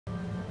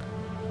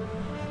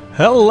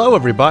Hello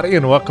everybody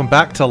and welcome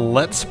back to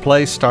Let's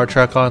Play Star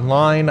Trek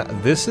Online.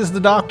 This is the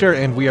Doctor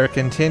and we are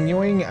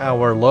continuing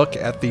our look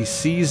at the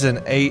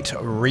Season 8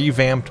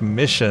 revamped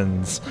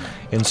missions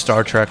in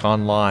Star Trek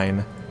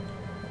Online.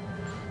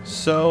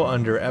 So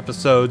under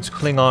episodes,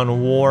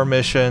 Klingon War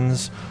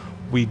missions,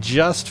 we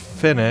just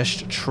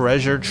finished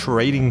Treasure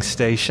Trading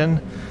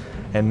Station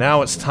and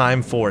now it's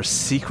time for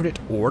Secret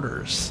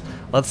Orders.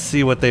 Let's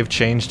see what they've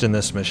changed in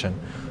this mission.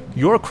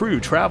 Your crew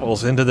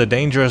travels into the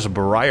dangerous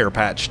Briar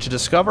Patch to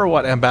discover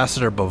what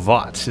Ambassador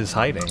Bavat is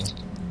hiding.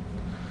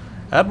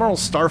 Admiral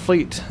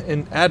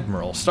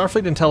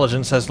Starfleet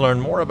Intelligence has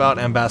learned more about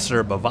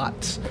Ambassador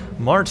Bavat.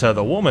 Marta,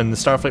 the woman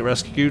Starfleet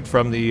rescued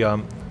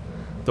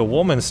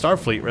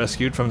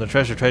from the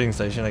Treasure Trading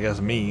Station, I guess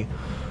me,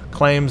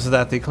 claims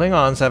that the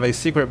Klingons have a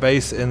secret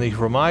base in the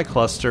Romai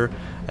cluster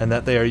and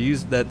that they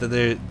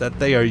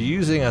are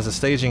using as a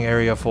staging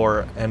area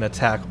for an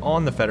attack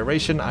on the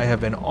Federation. I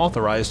have been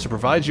authorized to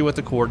provide you with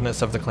the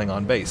coordinates of the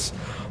Klingon base.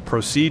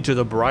 Proceed to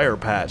the Briar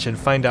Patch and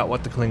find out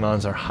what the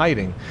Klingons are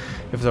hiding.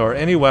 If there are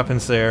any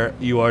weapons there,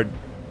 you are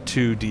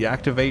to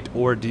deactivate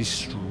or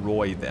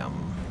destroy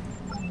them.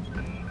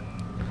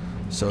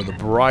 So the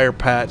Briar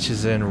Patch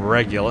is in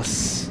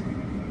Regulus.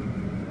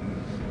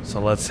 So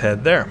let's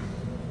head there.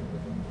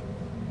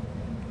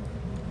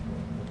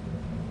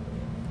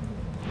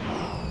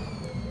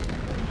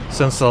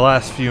 Since the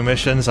last few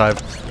missions,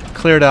 I've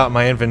cleared out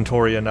my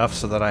inventory enough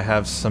so that I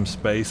have some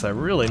space. I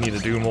really need to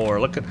do more.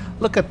 Look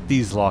at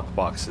these lock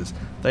boxes.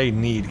 They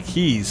need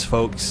keys,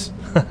 folks.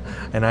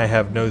 And I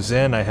have no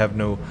Zen. I have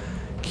no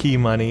key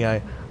money.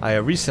 I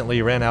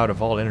recently ran out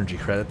of all energy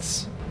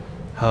credits.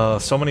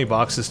 So many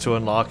boxes to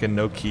unlock and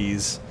no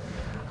keys.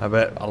 I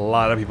bet a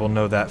lot of people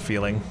know that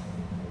feeling.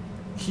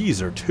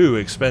 Keys are too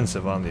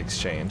expensive on the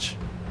exchange.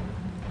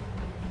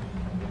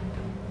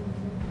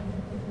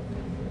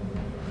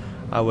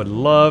 I would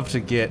love to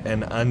get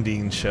an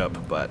Undine ship,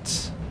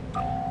 but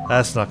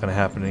that's not going to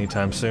happen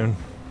anytime soon.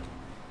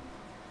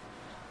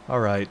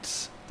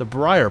 Alright, the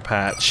Briar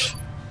Patch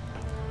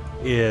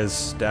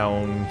is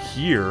down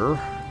here.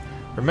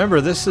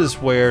 Remember, this is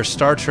where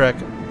Star Trek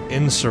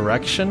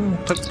Insurrection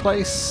took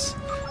place,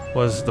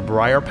 was the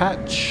Briar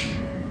Patch.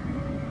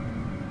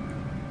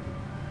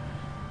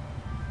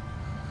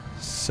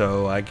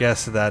 So I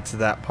guess that's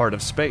that part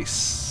of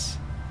space.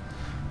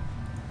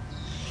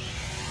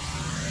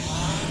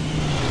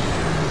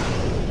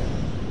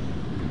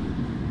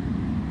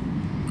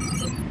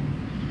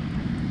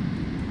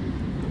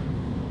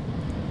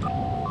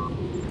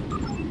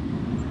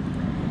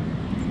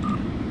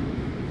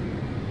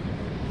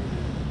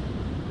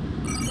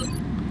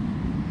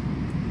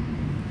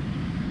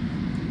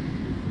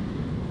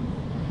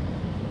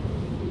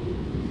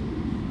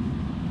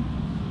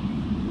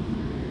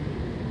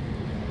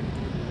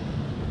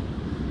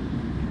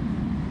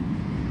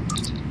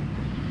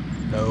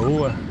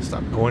 No,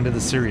 stop going to the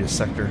Sirius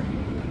sector.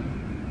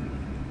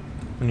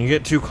 When you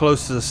get too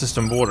close to the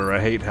system border,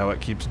 I hate how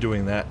it keeps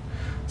doing that.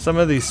 Some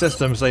of these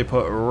systems they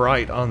put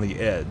right on the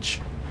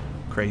edge.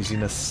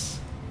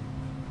 Craziness.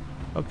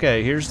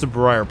 Okay, here's the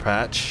Briar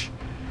Patch.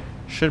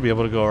 Should be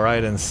able to go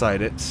right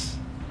inside it.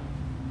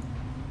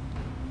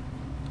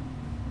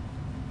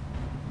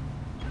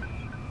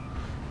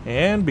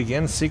 And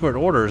begin Secret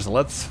Orders.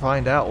 Let's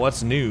find out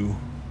what's new.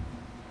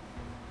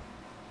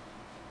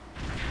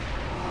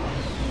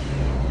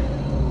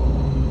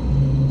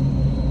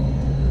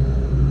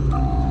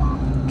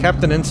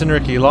 Captain Ensign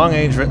Ricky,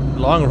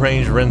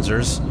 long-range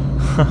Rensors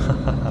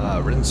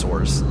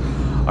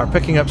are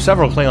picking up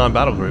several Klingon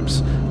battle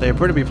groups. They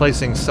appear to be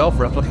placing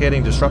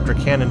self-replicating disruptor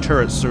cannon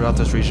turrets throughout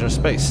this region of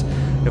space.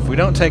 If we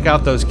don't take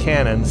out those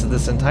cannons,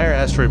 this entire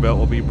asteroid belt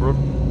will be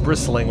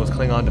bristling with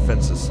Klingon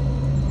defenses.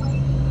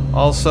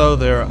 Also,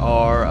 there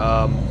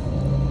are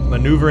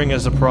maneuvering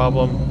is a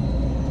problem.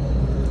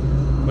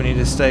 We need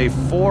to stay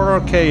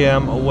 4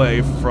 km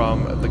away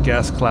from the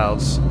gas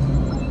clouds.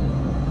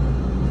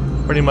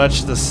 Pretty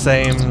much the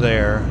same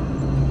there.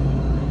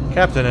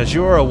 Captain, as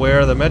you are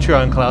aware, the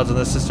Metreon clouds in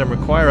this system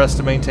require us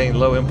to maintain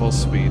low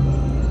impulse speed.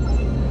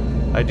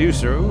 I do,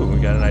 sir. Ooh, we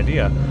got an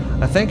idea.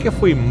 I think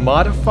if we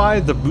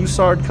modify the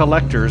Bussard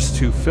collectors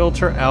to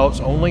filter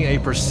out only a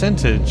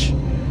percentage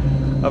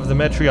of the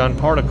Metreon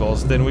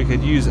particles, then we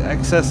could use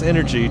excess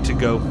energy to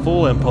go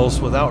full impulse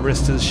without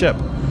risk to the ship.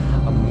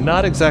 I'm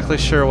not exactly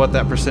sure what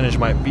that percentage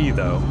might be,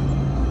 though.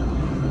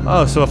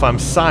 Oh, so if I'm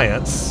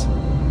science,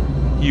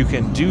 you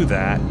can do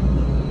that.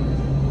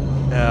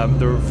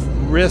 The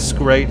risk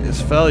rate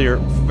is failure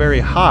very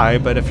high,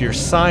 but if you're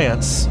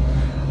science,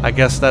 I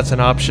guess that's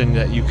an option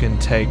that you can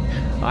take.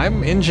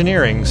 I'm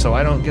engineering, so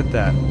I don't get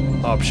that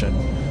option.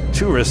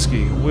 Too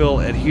risky.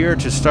 We'll adhere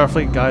to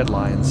Starfleet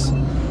guidelines.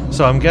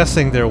 So I'm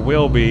guessing there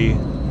will be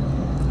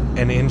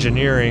an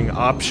engineering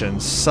option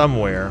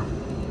somewhere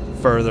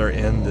further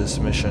in this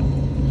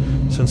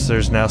mission, since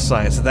there's now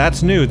science.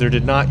 That's new. There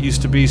did not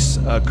used to be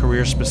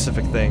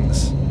career-specific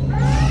things.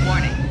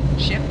 Warning.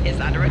 Ship is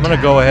under attack. I'm going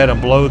to go ahead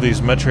and blow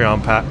these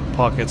Metreon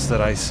pockets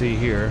that I see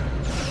here.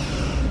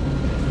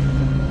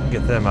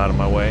 Get them out of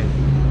my way.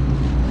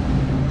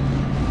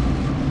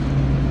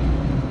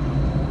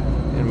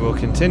 will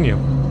continue.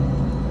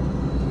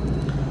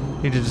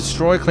 Need to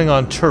destroy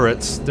Klingon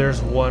turrets.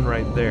 There's one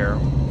right there.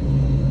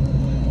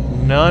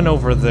 None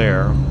over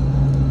there.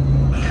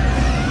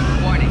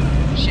 Warning.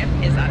 Ship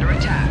is under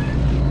attack.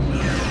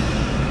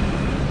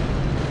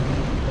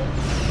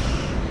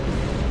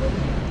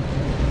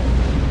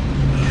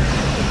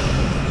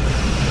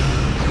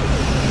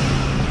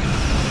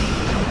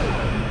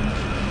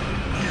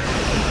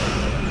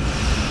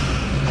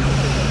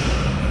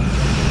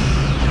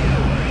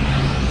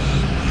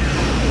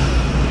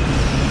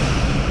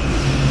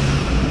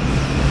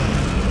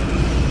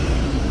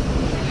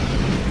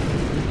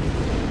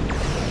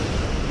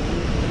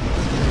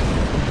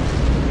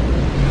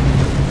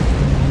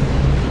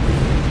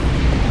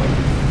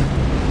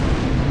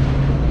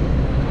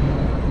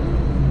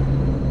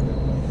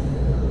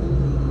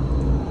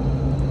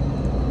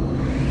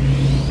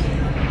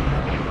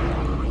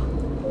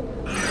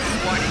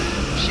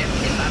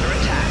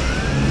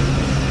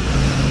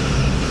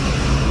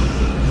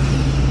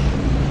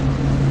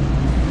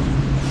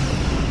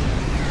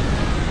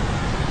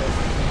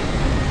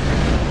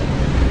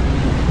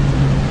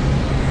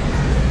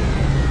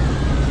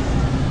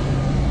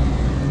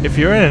 If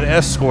you're in an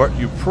escort,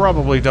 you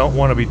probably don't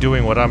want to be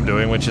doing what I'm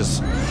doing, which is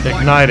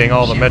igniting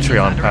all the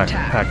Metreon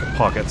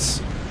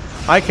pockets.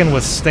 I can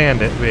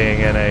withstand it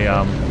being in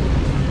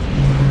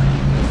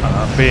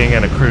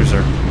a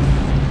cruiser.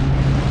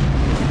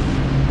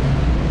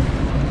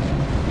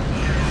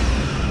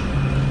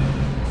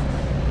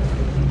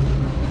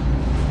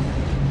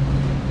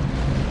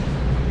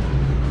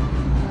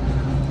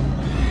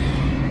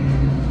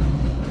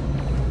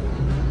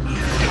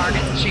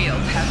 Target's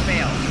shields have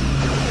failed.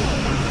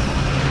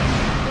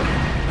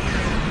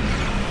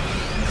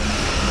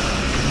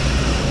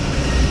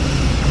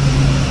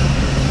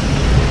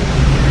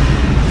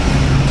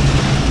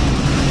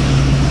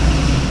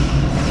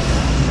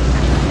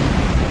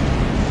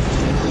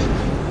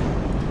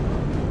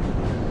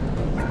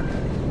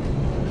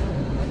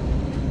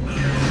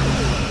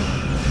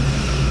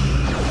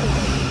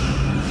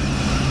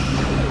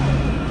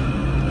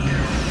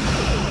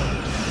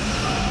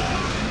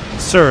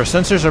 Sir,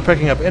 sensors are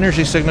picking up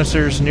energy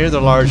signatures near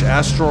the large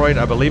asteroid.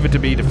 I believe it to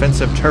be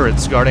defensive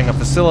turrets guarding a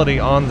facility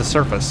on the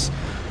surface.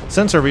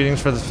 Sensor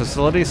readings for the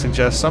facility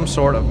suggest some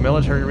sort of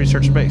military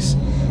research base.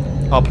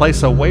 I'll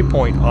place a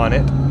waypoint on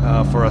it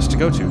for us to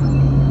go to.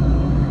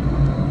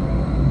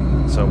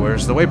 So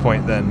where's the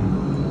waypoint then?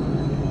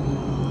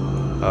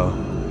 Oh,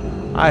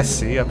 I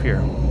see, up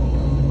here.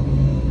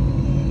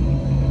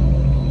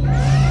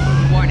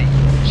 Warning,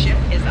 ship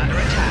is under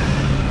attack.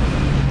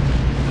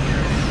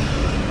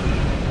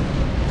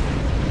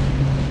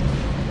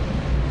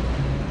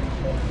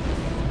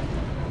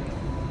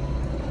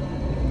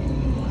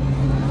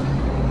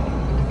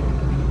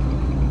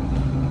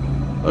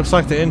 Looks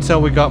like the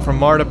intel we got from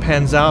Marta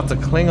pans out. The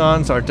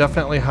Klingons are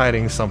definitely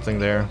hiding something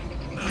there.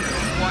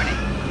 Warning,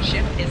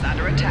 ship is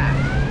under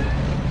attack.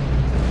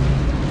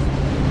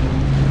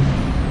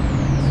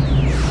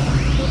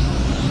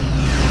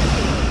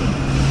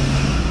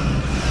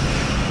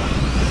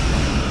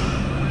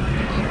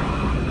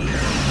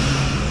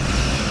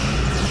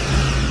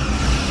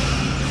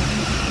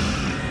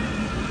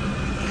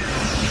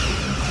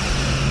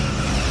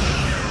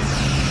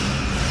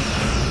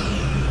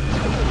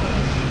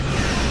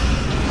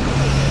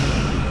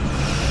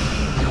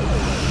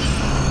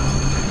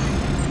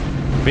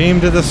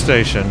 Beam to the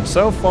station.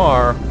 So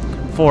far,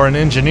 for an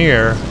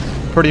engineer,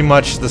 pretty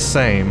much the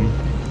same.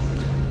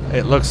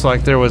 It looks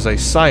like there was a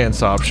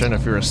science option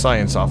if you're a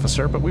science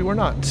officer, but we were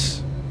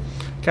not.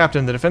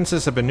 Captain, the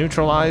defenses have been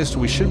neutralized.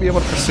 We should be able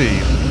to proceed.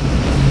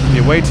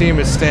 The away team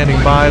is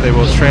standing by. They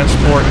will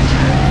transport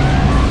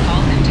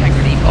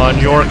on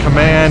your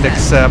command,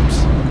 except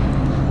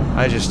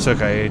I just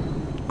took a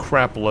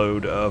crap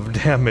load of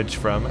damage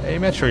from a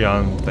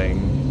Metreon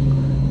thing.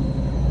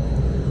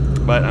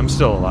 But I'm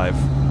still alive.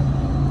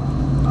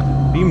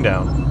 Beam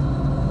down.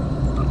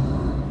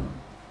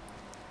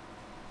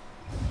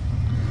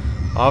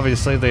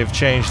 Obviously, they've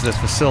changed this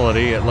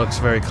facility. It looks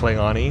very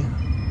Klingon-y.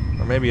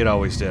 Or maybe it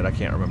always did. I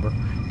can't remember.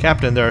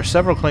 Captain, there are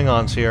several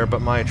Klingons here,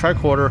 but my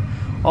tricorder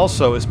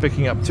also is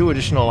picking up 2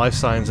 additional life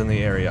signs in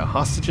the area.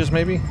 Hostages,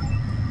 maybe?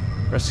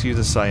 Rescue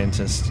the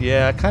scientist.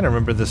 Yeah, I kind of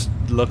remember this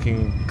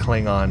looking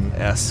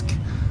Klingon-esque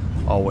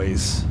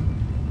always.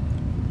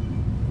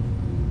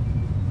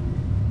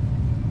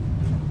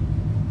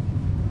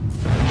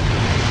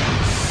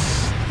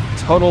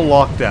 Total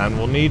lockdown.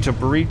 We'll need to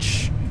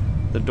breach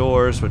the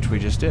doors, which we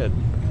just did.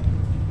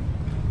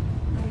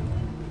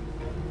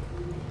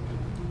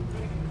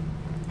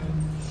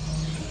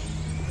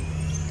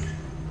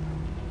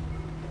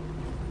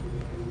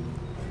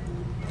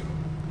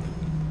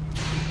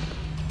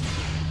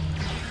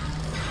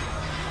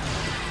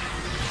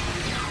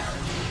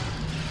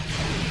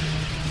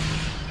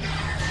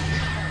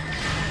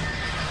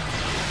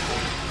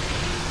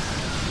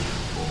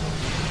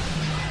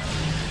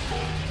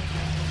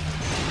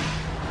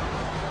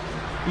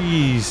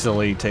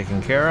 Easily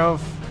taken care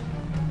of.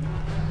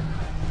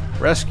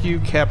 Rescue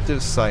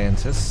captive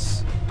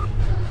scientists.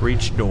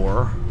 Breach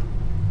door.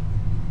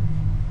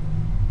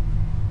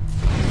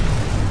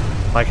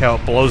 Like how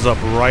it blows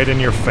up right in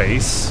your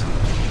face.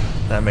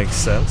 That makes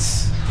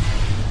sense.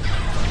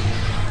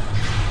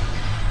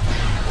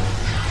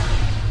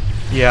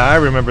 Yeah, I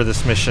remember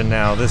this mission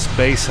now. This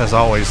base has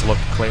always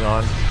looked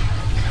Klingon.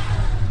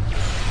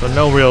 So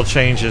no real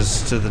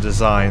changes to the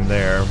design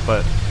there,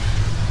 but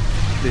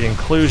the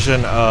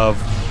inclusion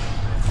of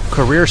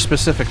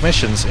career-specific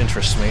missions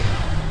interests me.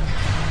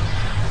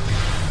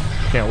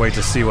 Can't wait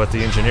to see what the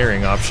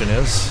engineering option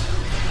is.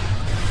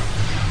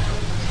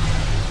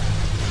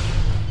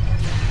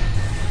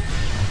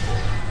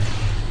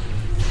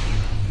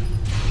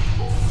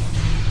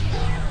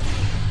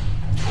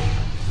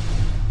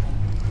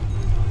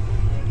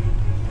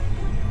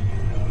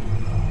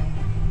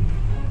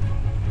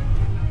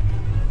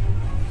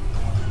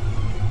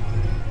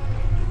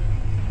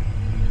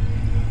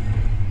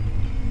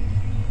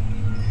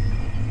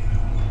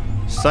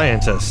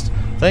 Scientist.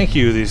 Thank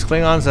you. These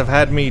Klingons have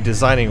had me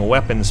designing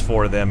weapons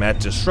for them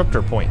at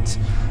disruptor points.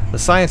 The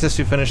scientists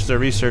who finished their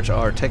research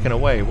are taken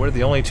away. We're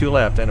the only two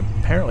left, and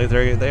apparently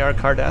they are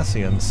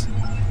Cardassians.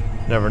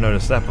 Never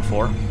noticed that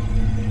before.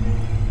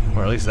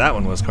 Or at least that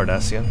one was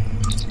Cardassian.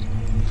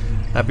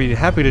 I'd be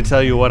happy to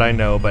tell you what I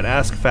know, but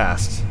ask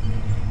fast.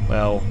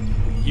 Well,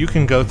 you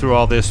can go through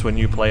all this when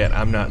you play it.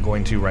 I'm not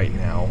going to right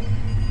now.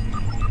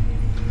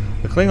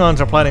 The Klingons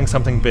are planning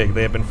something big.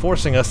 They have been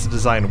forcing us to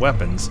design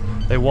weapons.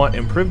 They want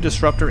improved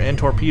disruptor and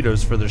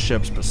torpedoes for their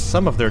ships, but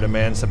some of their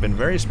demands have been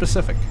very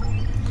specific.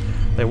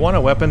 They want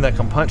a weapon that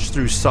can punch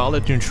through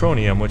solid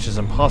neutronium, which is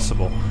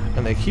impossible,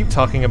 and they keep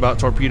talking about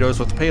torpedoes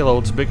with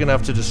payloads big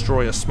enough to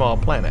destroy a small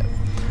planet.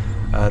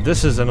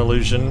 This is an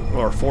allusion,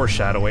 or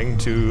foreshadowing,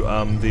 to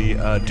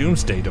the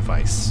Doomsday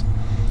device.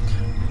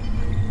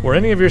 Were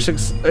any of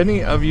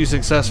you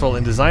successful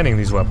in designing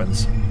these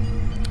weapons?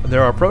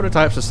 There are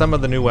prototypes of some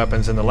of the new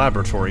weapons in the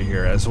laboratory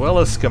here, as well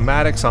as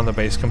schematics on the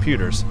base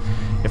computers.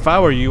 If I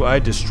were you,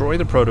 I'd destroy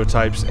the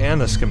prototypes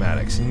and the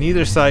schematics.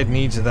 Neither side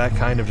needs that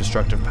kind of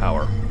destructive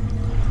power.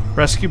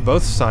 Rescue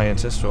both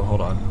scientists. Oh,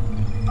 hold on.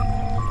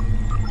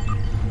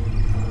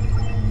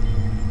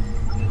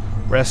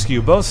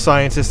 Rescue both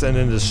scientists and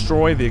then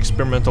destroy the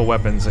experimental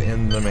weapons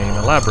in the main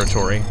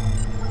laboratory.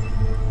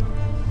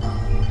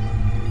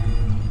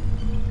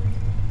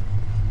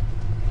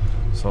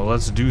 So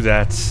let's do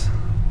that.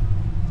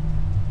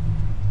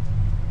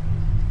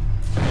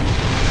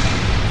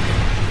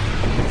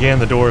 Again,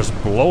 the doors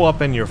blow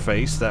up in your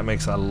face. That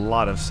makes a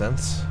lot of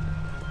sense.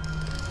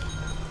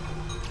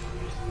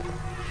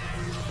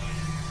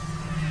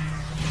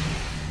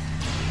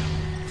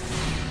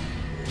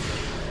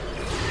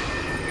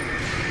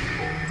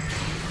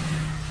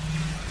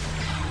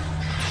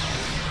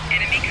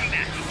 Enemy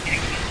combatants in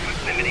close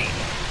proximity.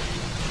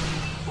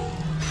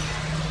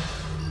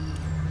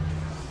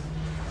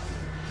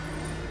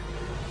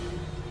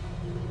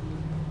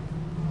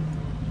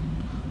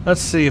 Let's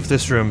see if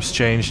this room's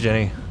changed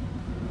any.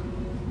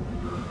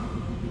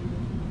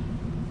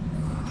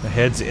 The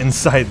head's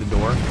inside the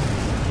door.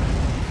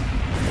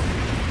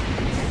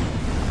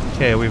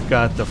 Okay, we've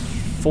got the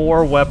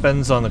 4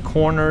 weapons on the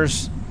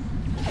corners.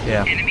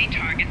 Yeah, Enemy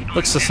targets on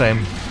looks the deck.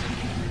 same.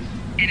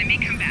 Enemy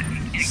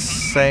combatants in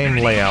close Same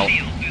proximity. layout.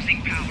 Shield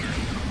losing power.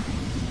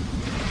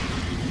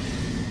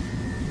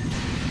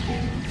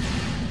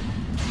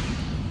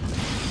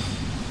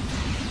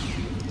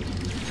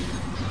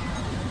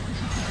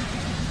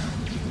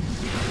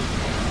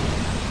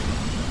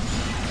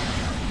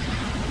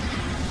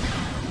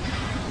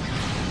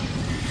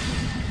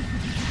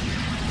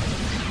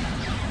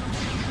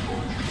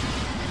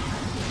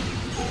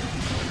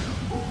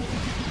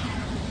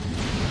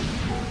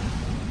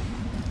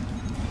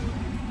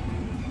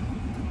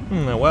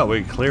 Well,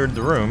 we cleared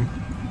the room.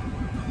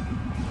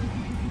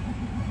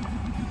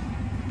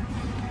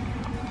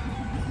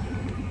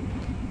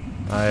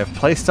 I have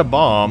placed a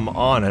bomb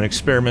on an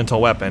experimental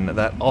weapon.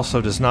 That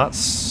also does not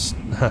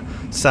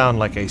sound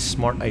like a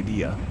smart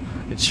idea.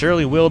 It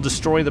surely will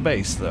destroy the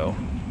base, though.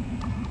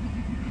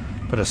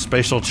 Put a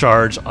spatial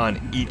charge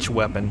on each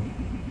weapon.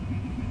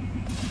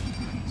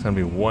 It's going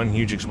to be one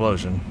huge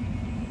explosion.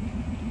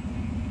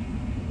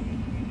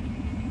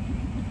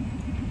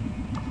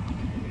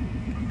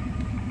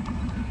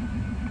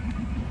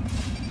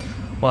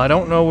 Well, I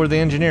don't know where the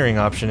engineering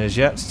option is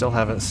yet. Still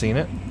haven't seen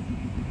it.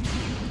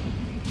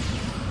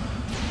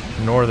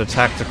 Nor the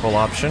tactical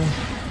option.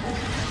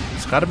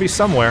 It's got to be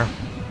somewhere.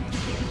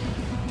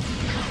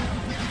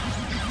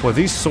 Boy,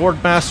 these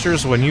sword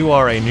masters, when you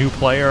are a new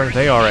player,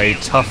 they are a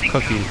tough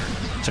cookie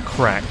to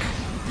crack.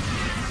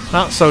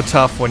 Not so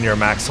tough when you're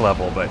max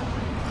level, but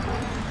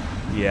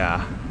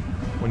yeah.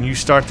 When you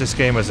start this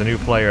game as a new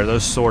player,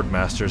 those sword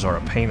masters are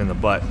a pain in the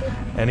butt.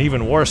 And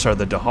even worse are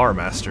the Dahar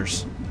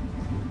masters.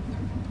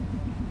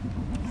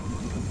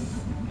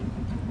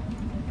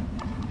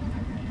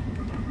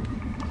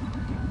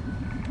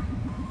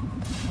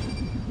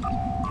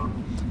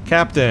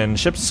 Captain,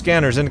 ship's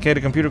scanners indicate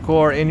a computer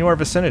core in your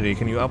vicinity.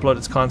 Can you upload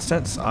its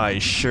contents? I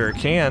sure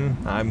can.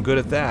 I'm good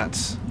at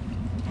that.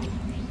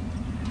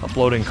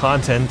 Uploading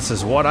contents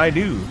is what I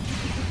do.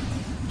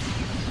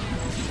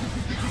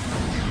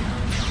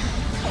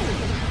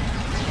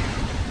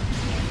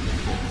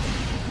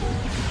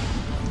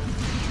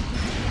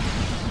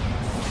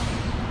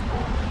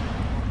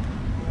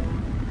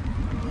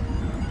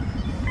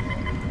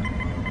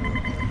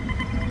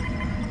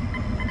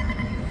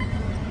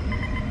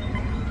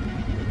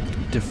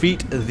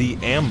 Defeat the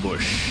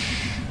ambush.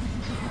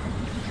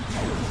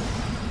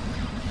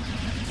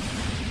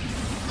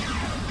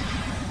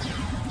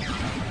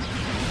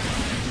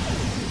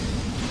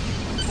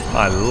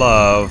 I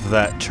love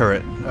that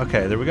turret.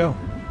 Okay, there we go.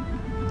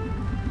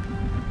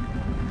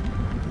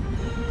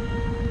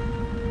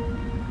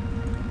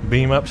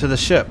 Beam up to the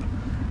ship.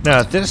 Now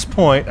at this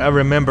point, I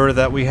remember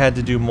that we had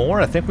to do more.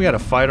 I think we had to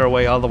fight our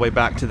way all the way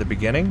back to the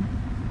beginning.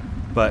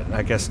 But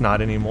I guess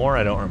not anymore.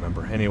 I don't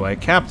remember. Anyway,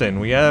 Captain,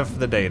 we have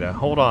the data.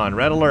 Hold on.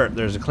 Red alert.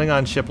 There's a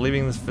Klingon ship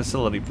leaving this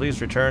facility. Please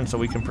return so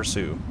we can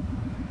pursue.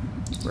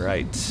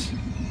 Right.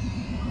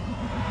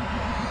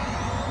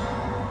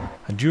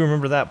 I do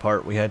remember that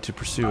part. We had to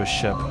pursue a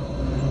ship.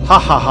 Ha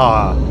ha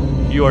ha!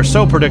 You are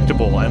so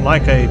predictable, and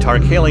like a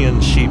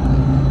Tarkalian sheep,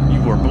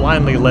 you were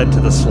blindly led to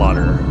the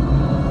slaughter.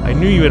 I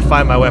knew you would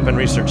find my weapon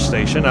research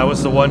station. I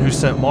was the one who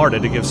sent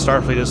Marta to give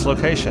Starfleet its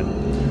location.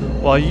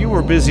 While you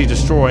were busy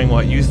destroying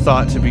what you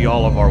thought to be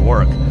all of our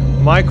work,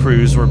 my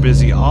crews were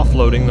busy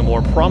offloading the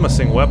more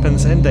promising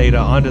weapons and data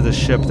onto the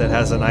ship that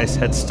has a nice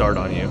head start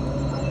on you.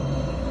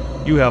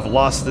 You have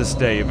lost this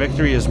day.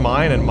 Victory is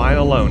mine and mine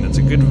alone. It's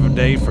a good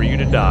day for you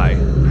to die.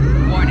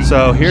 Warning.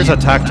 So here's a Ship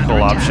is tactical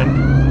under attack.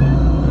 option.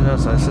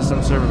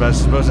 System server by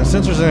supposing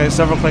sensors and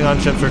several Klingon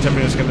ships are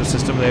attempting to escape the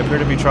system. They appear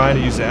to be trying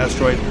to use the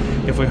asteroid.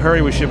 If we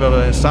hurry, we should be able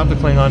to stop the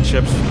Klingon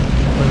ships.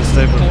 When the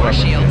stable Core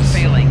shields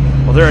failing.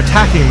 Well, they're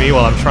attacking me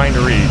while I'm trying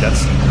to read.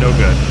 That's no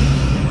good.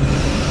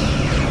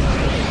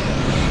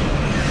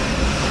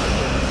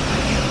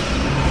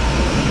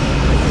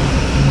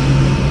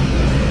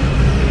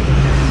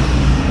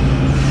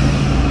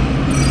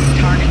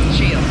 Target's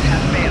shield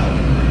has failed.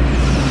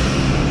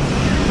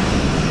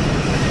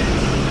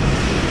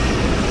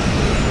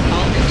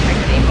 Hull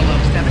integrity below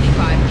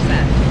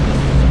 75%.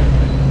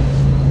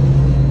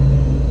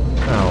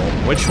 Oh,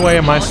 which way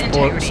am I Hull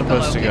integrity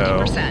supposed to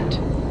below go? 50%.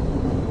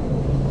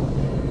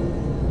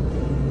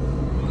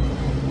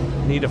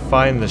 Need to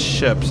find the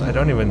ships. I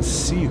don't even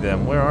see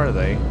them. Where are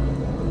they?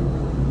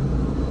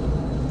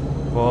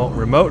 Well,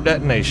 remote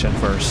detonation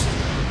first.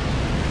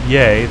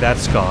 Yay,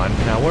 that's gone.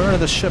 Now, where are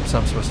the ships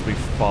I'm supposed to be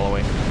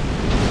following?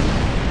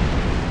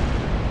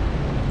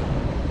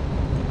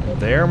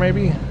 There,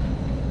 maybe?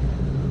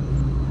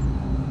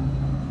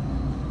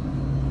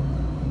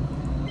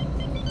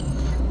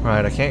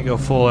 Right, I can't go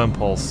full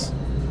impulse.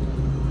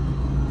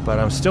 But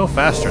I'm still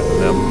faster than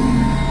them.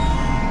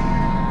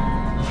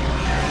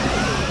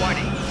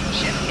 Warning.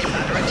 Ship is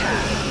under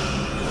attack.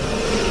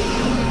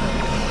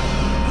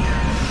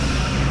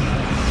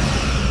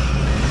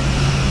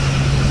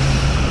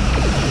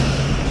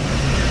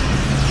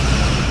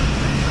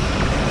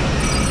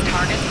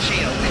 Target's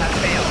shield has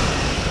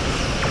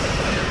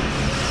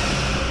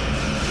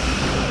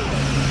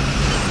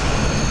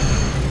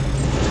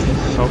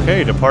failed.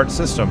 Okay, depart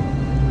system.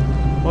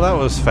 Well, that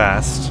was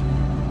fast.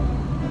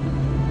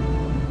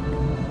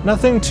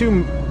 Nothing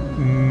too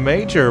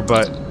major,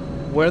 but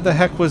where the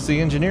heck was the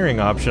engineering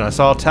option? I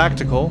saw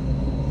tactical,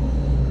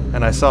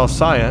 and I saw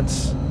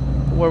science.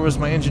 Where was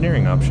my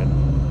engineering option?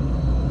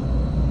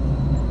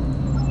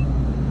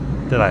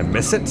 Did I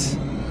miss it?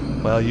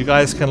 Well, you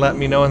guys can let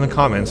me know in the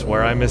comments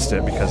where I missed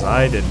it, because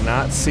I did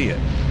not see it.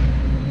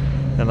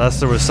 Unless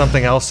there was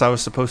something else I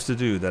was supposed to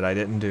do that I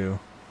didn't do.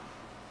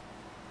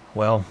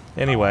 Well,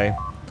 anyway,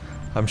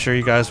 I'm sure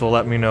you guys will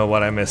let me know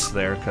what I missed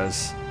there,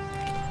 because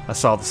I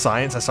saw the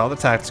science, I saw the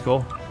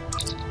tactical,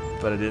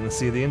 but I didn't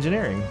see the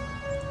engineering.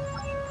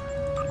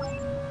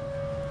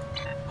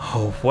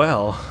 Oh,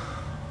 well.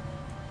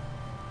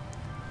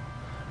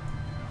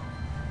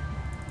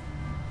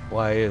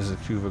 Why is a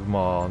cubic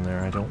maw on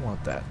there? I don't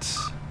want that.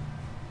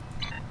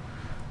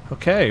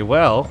 Okay,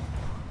 well,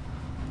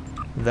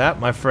 that,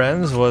 my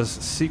friends, was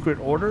Secret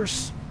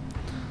Orders.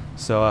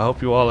 So I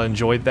hope you all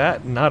enjoyed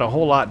that. Not a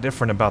whole lot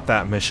different about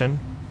that mission.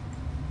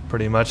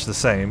 Pretty much the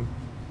same.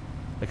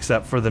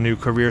 Except for the new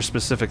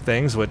career-specific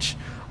things, which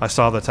I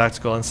saw the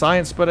tactical and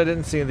science, but I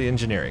didn't see the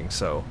engineering,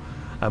 so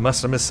I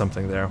must have missed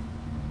something there.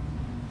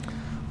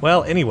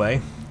 Well,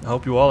 anyway, I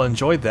hope you all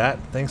enjoyed that.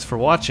 Thanks for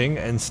watching,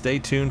 and stay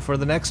tuned for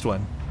the next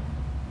one.